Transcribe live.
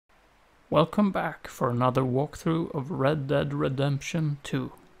Welcome back for another walkthrough of Red Dead Redemption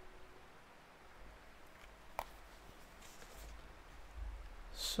 2.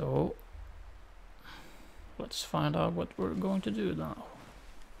 So, let's find out what we're going to do now.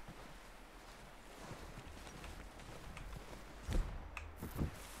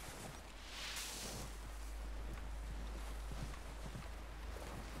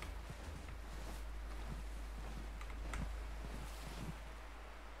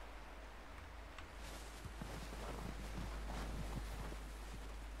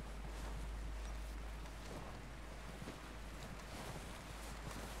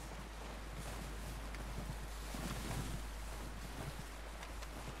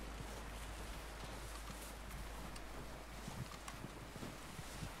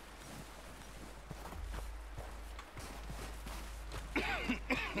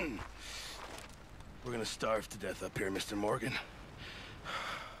 We're gonna starve to death up here, Mr. Morgan.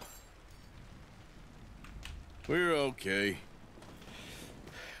 We're okay.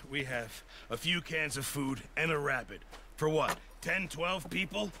 We have a few cans of food and a rabbit. For what, 10, 12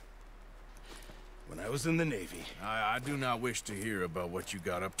 people? When I was in the Navy... I do not wish to hear about what you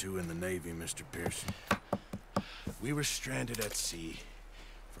got up to in the Navy, Mr. Pearson. We were stranded at sea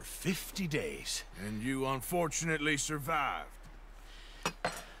for 50 days. And you unfortunately survived.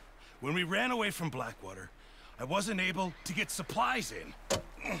 When we ran away from Blackwater, I wasn't able to get supplies in.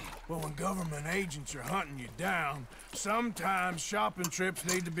 Well, when government agents are hunting you down, sometimes shopping trips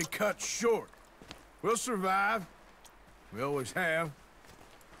need to be cut short. We'll survive. We always have.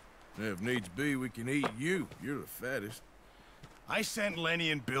 And if needs be, we can eat you. You're the fattest. I sent Lenny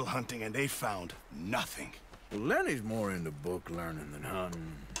and Bill hunting, and they found nothing. Well, Lenny's more into book learning than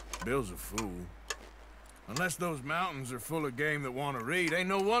hunting. Bill's a fool. Unless those mountains are full of game that want to read, ain't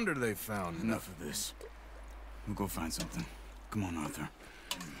no wonder they found Enough of this. We'll go find something. Come on, Arthur.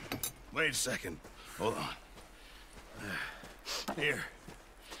 Wait a second. Hold on. Here.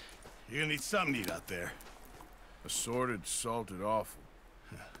 You're gonna need something to eat out there. Assorted, salted offal.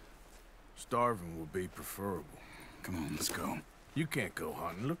 Starving will be preferable. Come on, let's go. You can't go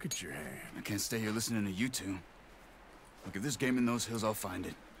hunting. Look at your hand. I can't stay here listening to you two. Look, if there's game in those hills, I'll find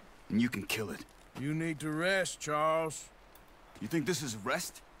it. And you can kill it. You need to rest, Charles. You think this is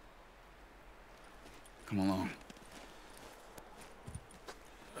rest? Come along.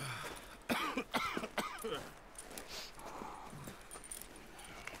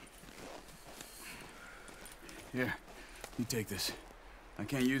 Here, you take this. I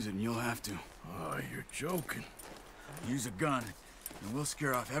can't use it, and you'll have to. Oh, you're joking. Use a gun, and we'll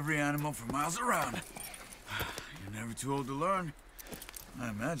scare off every animal for miles around. You're never too old to learn, I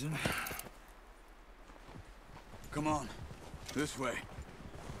imagine. Come on, this way.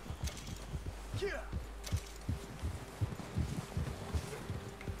 Yeah.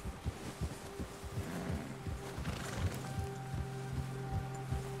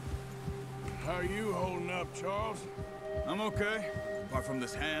 How are you holding up, Charles? I'm okay, apart from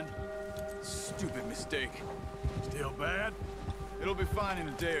this hand. Stupid mistake. Still bad? It'll be fine in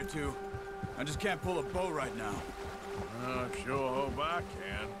a day or two. I just can't pull a bow right now. I sure hope I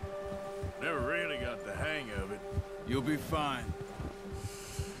can. Never really got the hang of it. You'll be fine.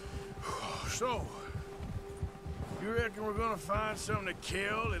 So, you reckon we're gonna find something to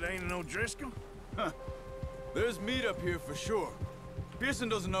kill that ain't no Driscoll? Huh. There's meat up here for sure. Pearson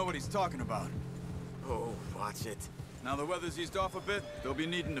doesn't know what he's talking about. Oh, watch it. Now the weather's eased off a bit, they'll be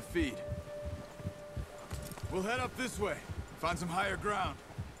needing to feed. We'll head up this way, find some higher ground.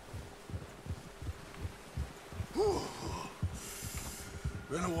 Whew.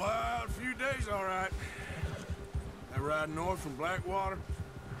 Been a wild few days, all right. That ride north from Blackwater,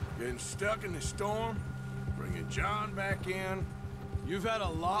 getting stuck in the storm, bringing John back in. You've had a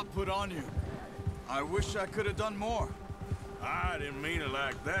lot put on you. I wish I could have done more. I didn't mean it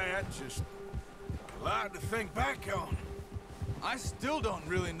like that, just a lot to think back on. I still don't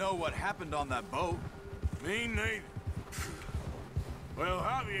really know what happened on that boat. Me neither. Well,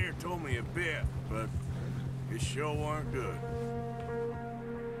 Javier told me a bit, but it sure weren't good.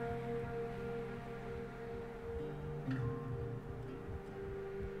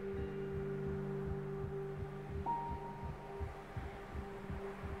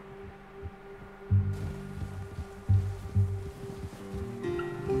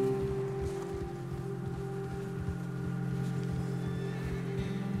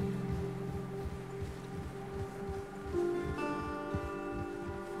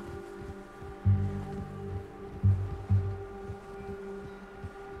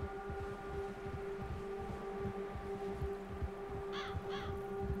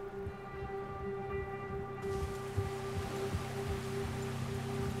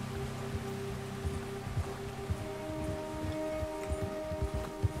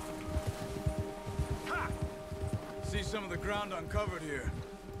 some of the ground uncovered here.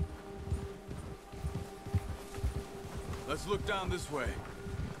 Let's look down this way.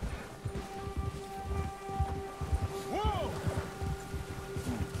 Whoa!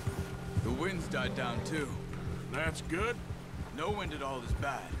 The wind's died down too. That's good. No wind at all is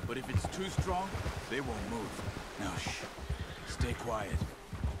bad, but if it's too strong, they won't move. Now shh. Stay quiet.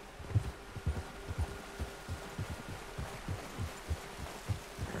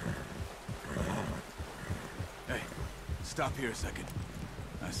 Hey, stop here a second.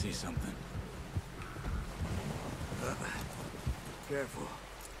 I see something. Careful.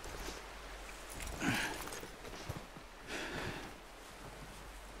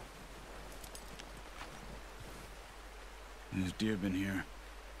 There's deer been here.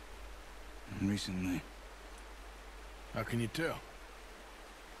 Recently. How can you tell?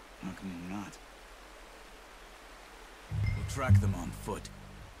 How can you not? We'll track them on foot.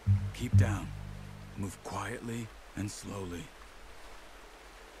 Keep down. Move quietly and slowly.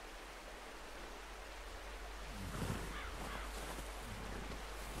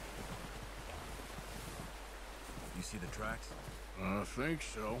 You see the tracks? I think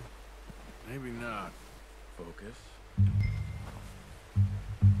so. Maybe not. Focus. I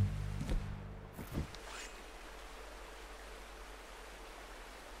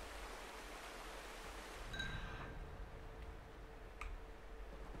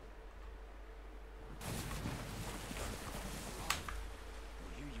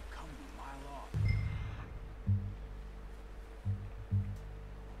hear you coming a mile off.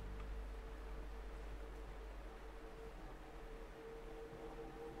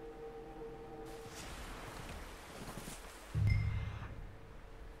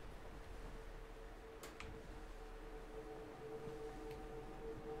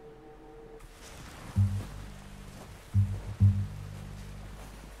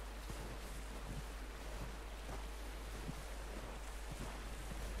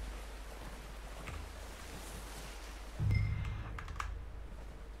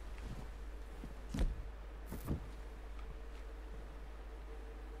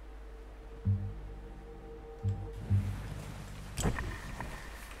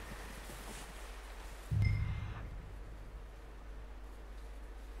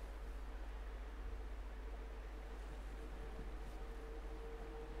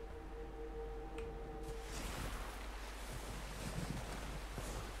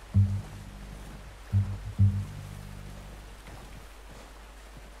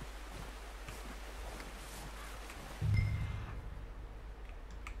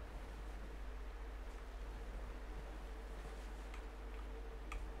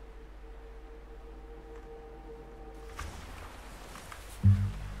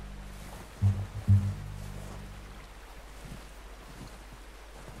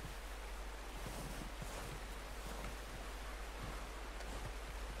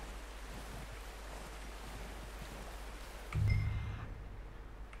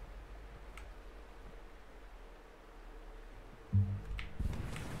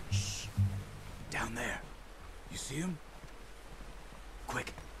 Down there. You see him?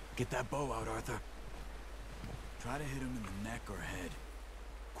 Quick, get that bow out, Arthur. Try to hit him in the neck or head.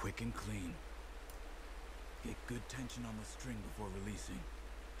 Quick and clean. Get good tension on the string before releasing.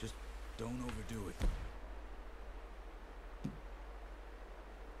 Just don't overdo it.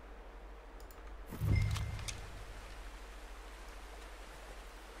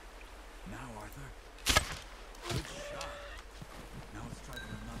 Now, Arthur. Good shot. Now let's try for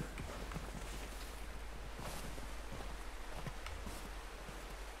another.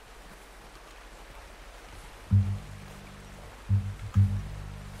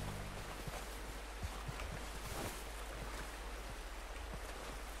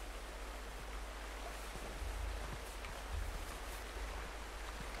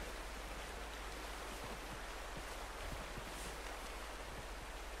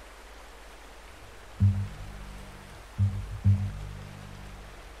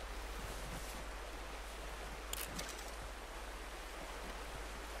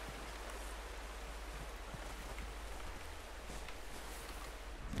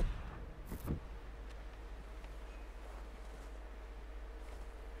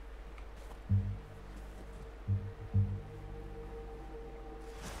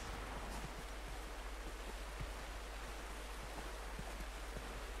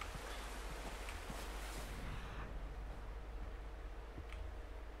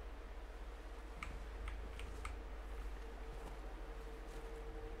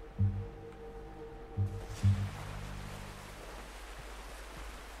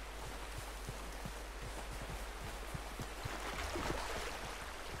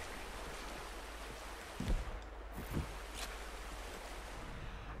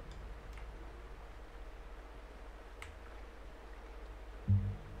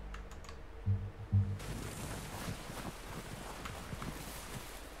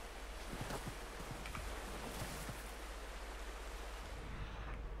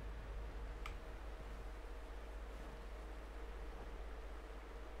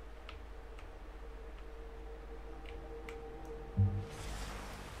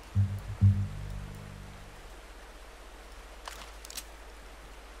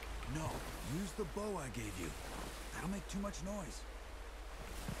 the bow I gave you. That'll make too much noise.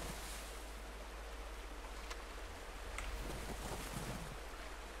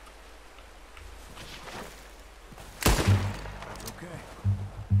 Okay.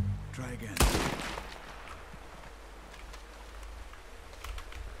 Try again.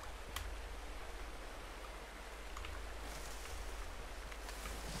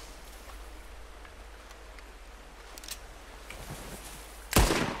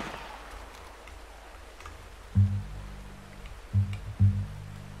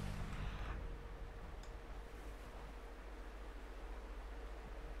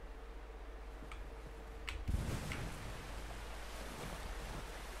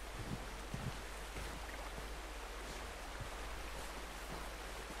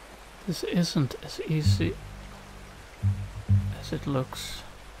 This isn't as easy as it looks.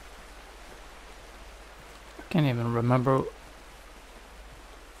 I can't even remember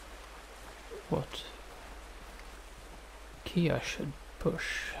what key I should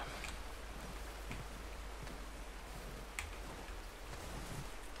push.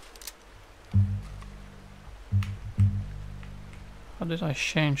 How did I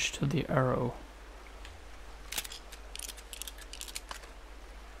change to the arrow?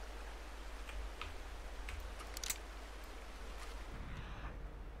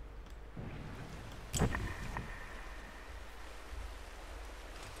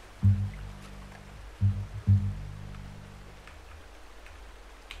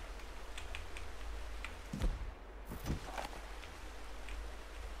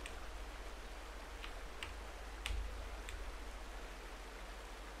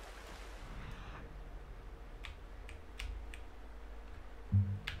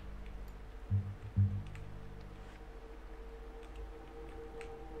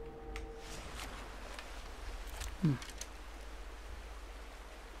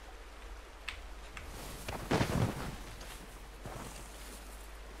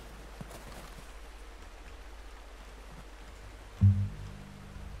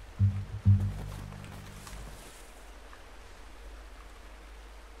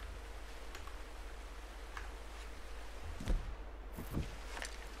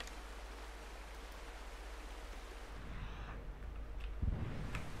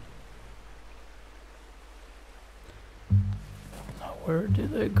 Where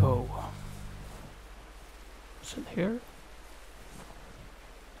did they go? Is it here?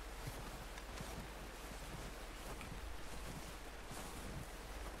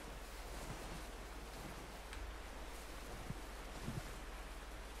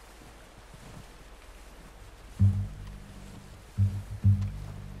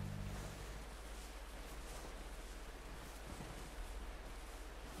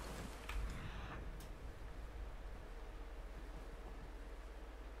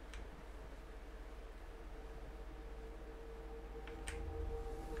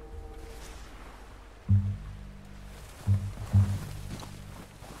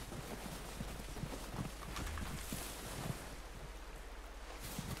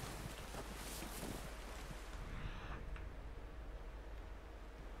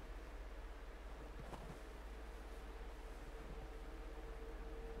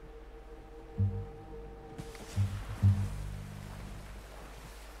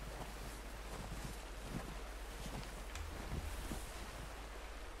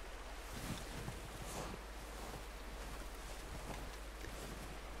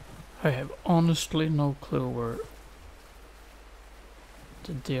 I have honestly no clue where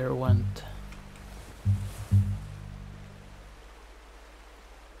the deer went.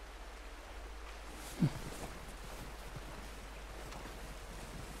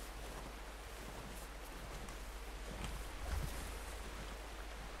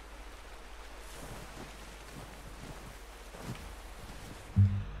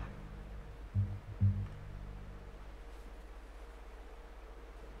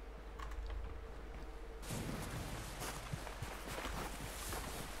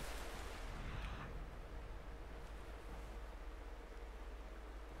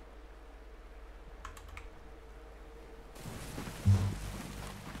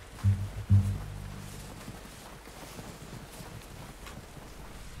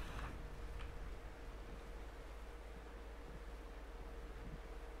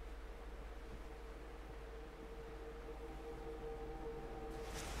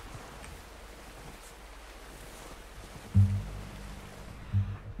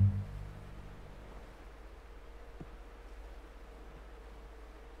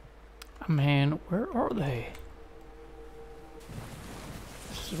 Man, where are they?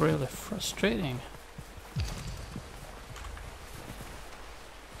 This is really frustrating.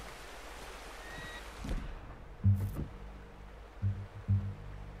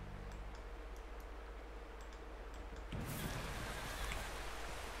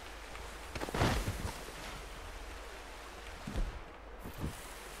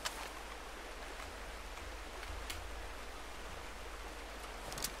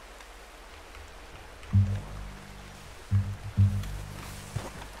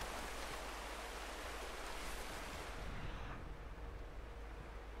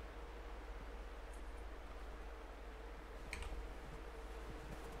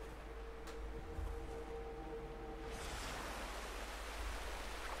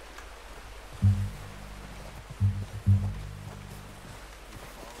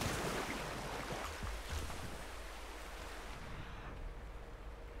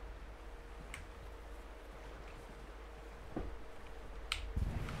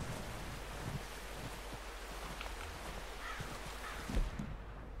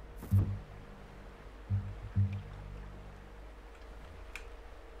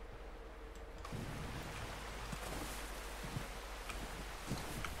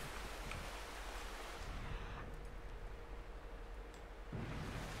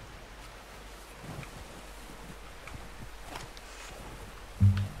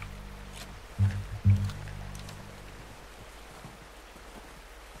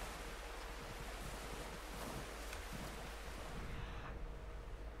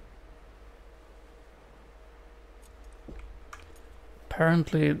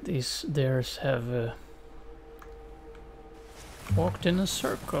 Apparently these deers have walked in a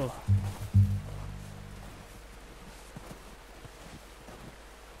circle.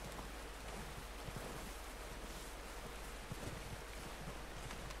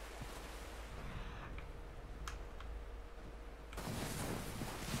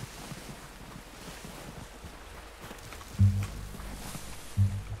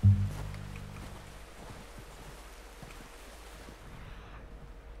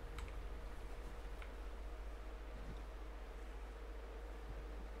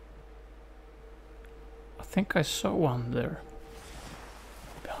 I think I saw one there,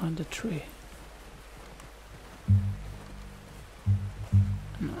 behind the tree.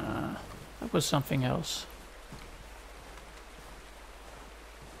 Nah, that was something else.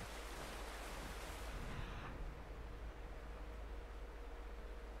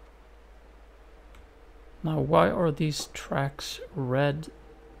 Now, why are these tracks red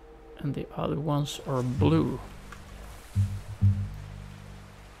and the other ones are blue?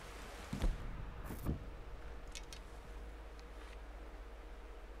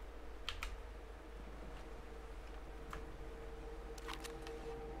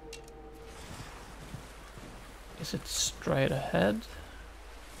 Is it straight ahead?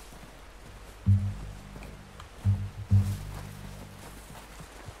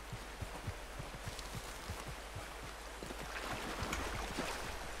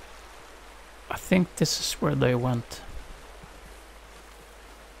 I think this is where they went.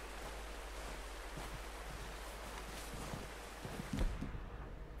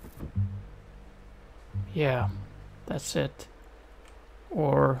 Yeah, that's it.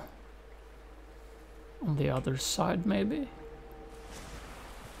 Or on the other side, maybe?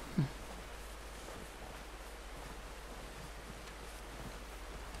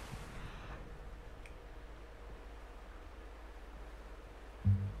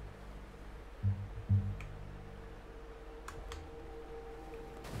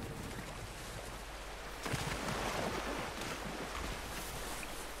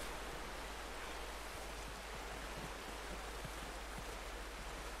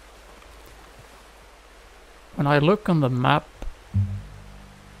 When I look on the map,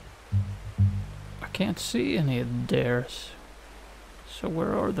 I can't see any dares. So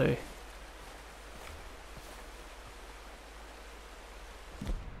where are they?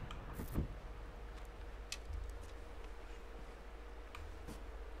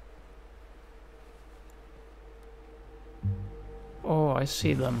 Oh, I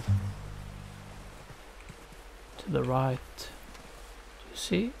see them. To the right. Do you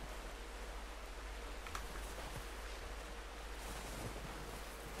see?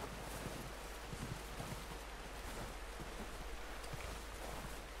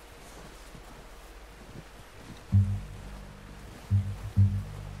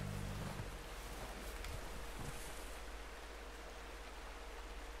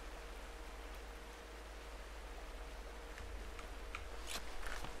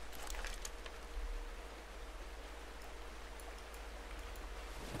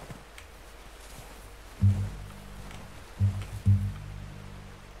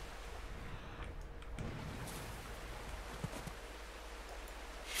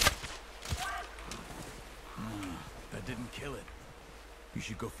 That didn't kill it. You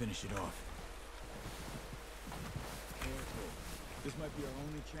should go finish it off. Careful. This might be our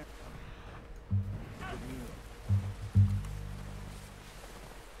only chance. Good meal.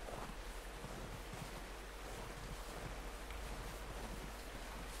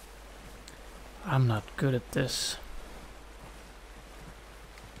 I'm not good at this.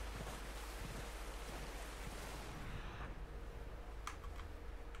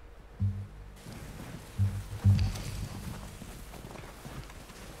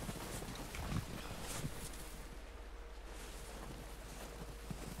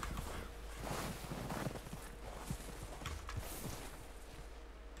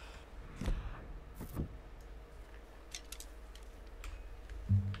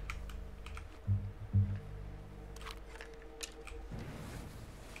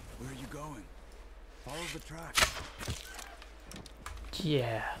 Where are you going? Follow the track.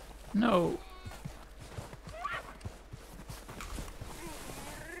 Yeah. No.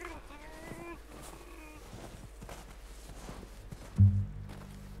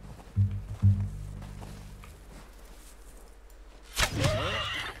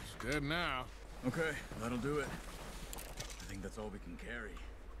 It's dead now. Okay, that'll do it. I think that's all we can carry.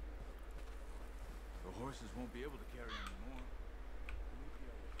 The horses won't be able to carry anymore.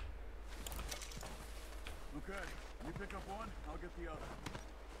 Okay, you pick up one, I'll get the other.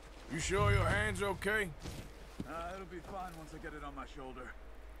 You sure your hand's okay? It'll be fine once I get it on my shoulder.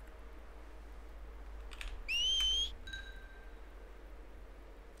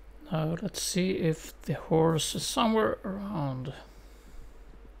 Now let's see if the horse is somewhere around.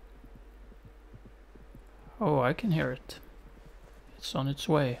 Oh, I can hear it. It's on its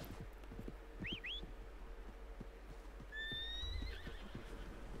way.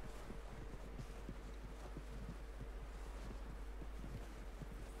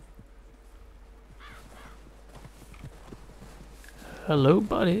 Hello,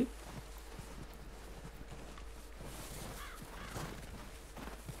 buddy.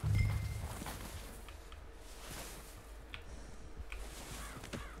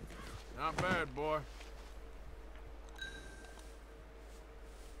 Not bad, boy.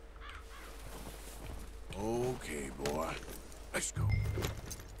 Okay, boy. Let's go.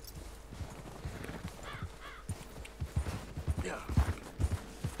 Yeah.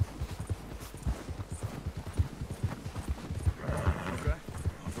 Okay,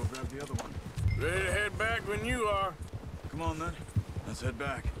 I'll go grab the other one. Ready to head back when you are. Come on then, let's head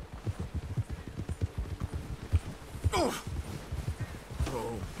back. Oh,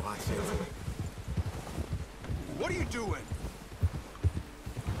 watch it. What are you doing?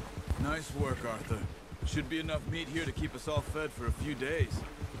 Nice work, Arthur. Should be enough meat here to keep us all fed for a few days.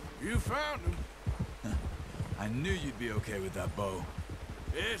 You found him. I knew you'd be okay with that bow.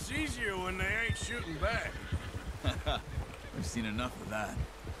 It's easier when they ain't shooting back. We've seen enough of that.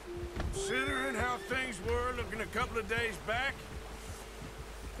 Considering how things were looking a couple of days back,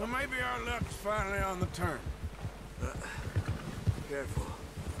 well, maybe our luck's finally on the turn. Careful.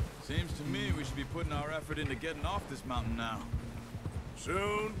 Seems to me we should be putting our effort into getting off this mountain now.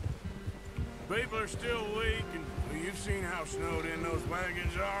 Soon. People are still weak, and well, you've seen how snowed in those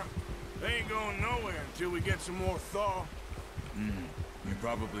wagons are. They ain't going nowhere until we get some more thaw. You're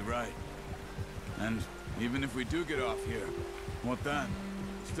probably right. And even if we do get off here, what then?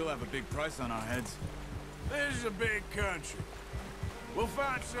 Still have a big price on our heads. This is a big country. We'll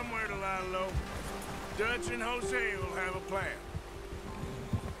find somewhere to lie low. Dutch and Jose will have a plan.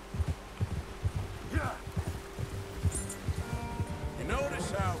 Yeah. You notice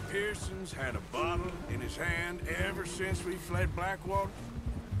how Pearson's had a bottle in his hand ever since we fled Blackwater?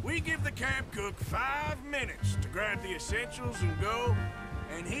 We give the camp cook 5 minutes to grab the essentials and go,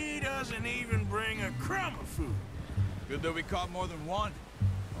 and he doesn't even bring a crumb of food. Good that we caught more than one.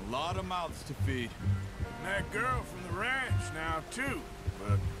 A lot of mouths to feed. And that girl from the ranch now, too,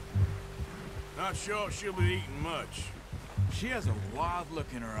 but not sure she'll be eating much. She has a wild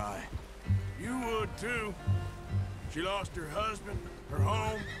look in her eye. You would, too. She lost her husband, her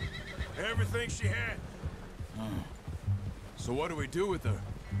home, everything she had. So what do we do with her?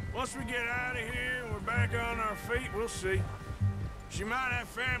 Once we get out of here and we're back on our feet, we'll see. She might have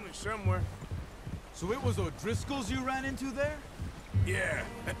family somewhere. So it was O'Driscoll's you ran into there? Yeah.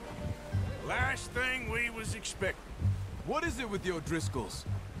 Last thing we was expecting. What is it with the O'Driscolls?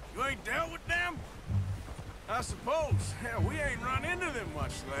 You ain't dealt with them? I suppose. Hell, we ain't run into them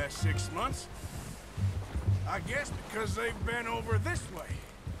much the last 6 months. I guess because they've been over this way.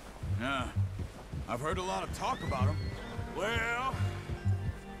 Yeah. I've heard a lot of talk about them. Well,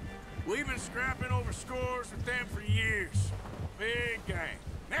 we've been scrapping over scores with them for years. Big gang.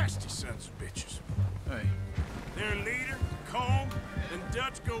 Nasty sons of bitches. Hey, Their leader, Combe, and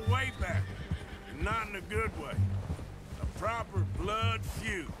Dutch go way back. And not in a good way. A proper blood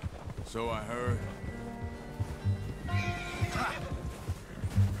feud. so I heard.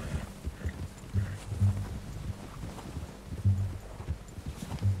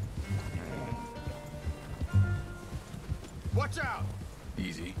 Watch out!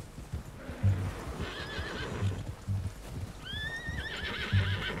 Easy.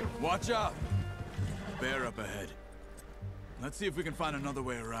 Watch out! Bear up ahead. Let's see if we can find another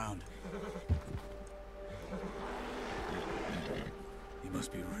way around. He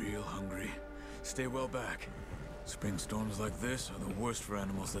must be real hungry. Stay well back. Spring storms like this are the worst for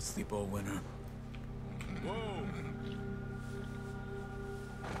animals that sleep all winter. Whoa!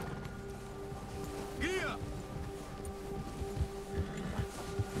 Here!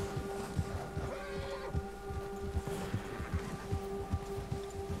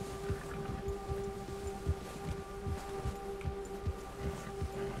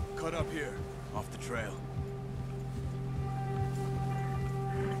 Cut up here, off the trail.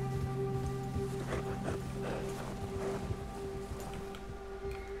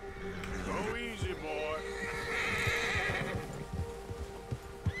 Go easy, boy.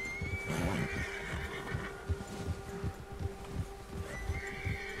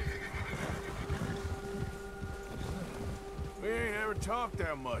 We ain't ever talked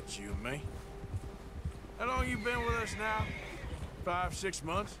that much, you and me. How long you been with us now? 5, 6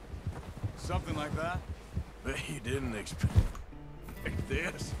 months? Something like that? Bet you didn't expect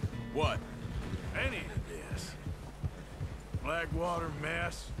this. What? Any of this. Blackwater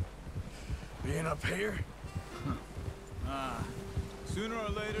mess. Being up here? Sooner or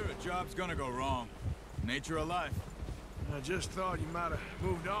later, a job's gonna go wrong. Nature of life. I just thought you might have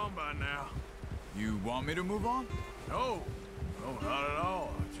moved on by now. You want me to move on? No. No, not at all.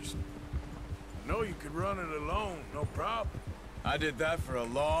 I just know you could run it alone, no problem. I did that for a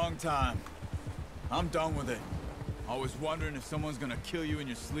long time. I'm done with it. Always wondering if someone's gonna kill you in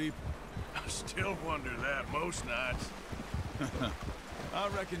your sleep. I still wonder that most nights. I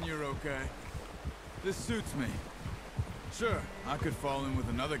reckon you're okay. This suits me. Sure, I could fall in with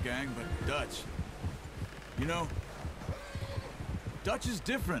another gang, but Dutch... You know, Dutch is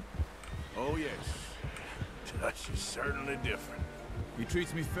different. Oh, yes. Dutch is certainly different. He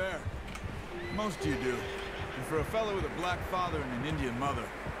treats me fair. Most of you do. And for a fellow with a black father and an Indian mother,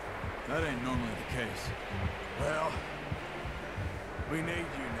 that ain't normally the case. Well, we need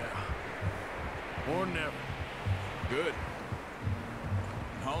you now. Or never. Good.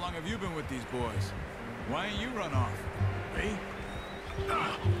 And how long have you been with these boys? Why ain't you run off? Me?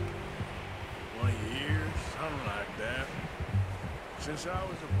 20 years, something like that. Since I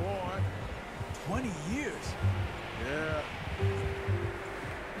was a boy. 20 years? Yeah.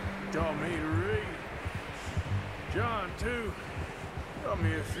 Taught me to read. John, too. Taught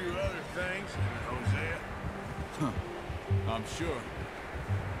me a few other things. And Hosea. Huh. I'm sure.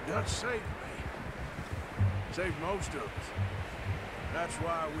 Dutch saved me. Saved most of us. That's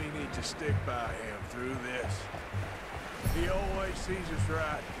why we need to stick by him through this. He always sees us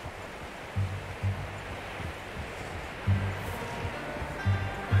right.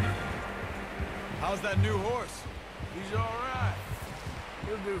 How's that new horse? He's all right.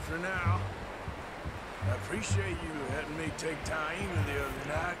 He'll do for now. I appreciate you letting me take Taina the other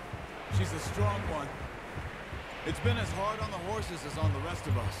night. She's a strong one. It's been as hard on the horses as on the rest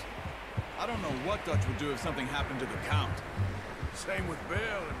of us. I don't know what Dutch would do if something happened to the Count. Same with Bill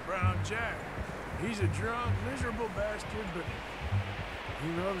and Brown Jack. He's a drunk, miserable bastard, but he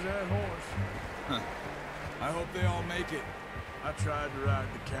loves that horse. Huh. I hope they all make it. I tried to ride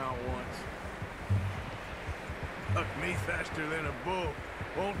the Count once. Hucked me faster than a bull.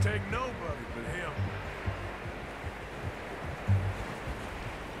 Won't take nobody but him.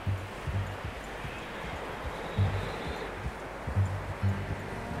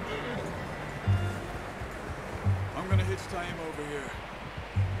 I'm gonna hitch-tie him over here.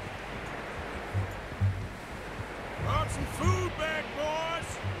 Brought some food back,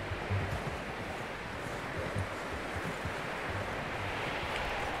 boys!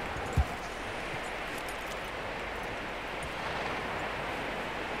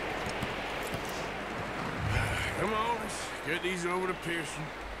 Come on, let's get these over to Pearson.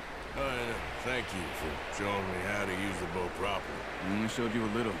 Thank you for showing me how to use the bow properly. I only showed you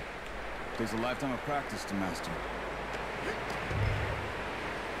a little. Takes a lifetime of practice to master.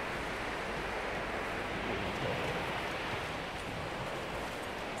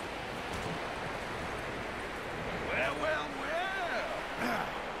 Well, well, well!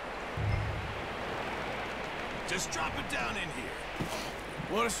 Just drop it down in here.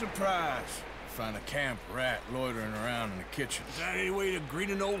 What a surprise. Find a camp rat loitering around in the kitchen. Is that any way to greet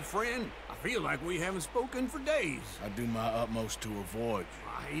an old friend? I feel like we haven't spoken for days. I do my utmost to avoid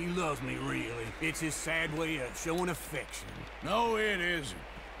you. He loves me, really. It's his sad way of showing affection. No, it isn't.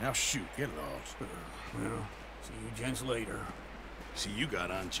 Now shoot, get lost. Well, see you gents later. See, you got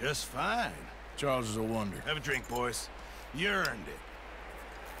on just fine. Charles is a wonder. Have a drink, boys. You earned it.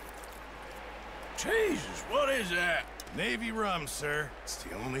 Jesus, what is that? Navy rum, sir. It's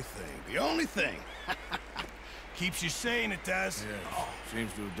the only thing. The only thing. Keeps you sane, it does. Yeah,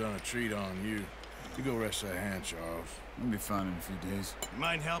 seems to have done a treat on you. You go rest that hand, Charles. I'll be fine in a few days. You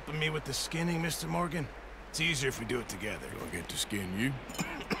mind helping me with the skinning, Mr. Morgan? It's easier if we do it together. Do I get to skin you?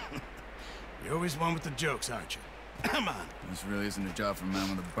 You're always one with the jokes, aren't you? Come on. This really isn't a job for a man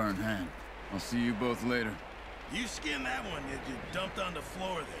with a burnt hand. I'll see you both later. You skin that one you dumped on the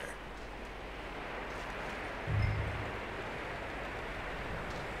floor there.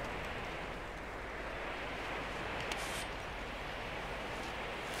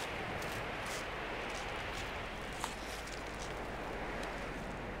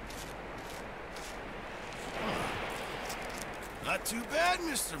 Not too bad,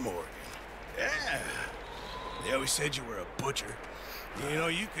 Mr. Morgan. Yeah. They always said you were a butcher. You know,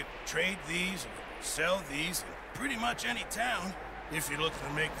 you could trade these or sell these in pretty much any town. If you're looking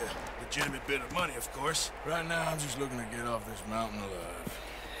to make a legitimate bit of money, of course. Right now, I'm just looking to get off this mountain alive.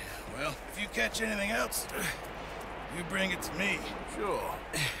 Well, if you catch anything else, you bring it to me. Sure.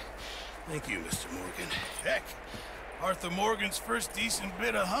 Thank you, Mr. Morgan. Heck, Arthur Morgan's first decent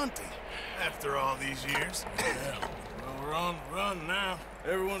bit of hunting after all these years. Yeah. Well, we're on the run now.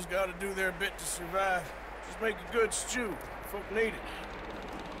 Everyone's got to do their bit to survive. Just make a good stew. Folk need it.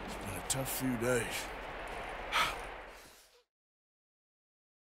 It's been a tough few days.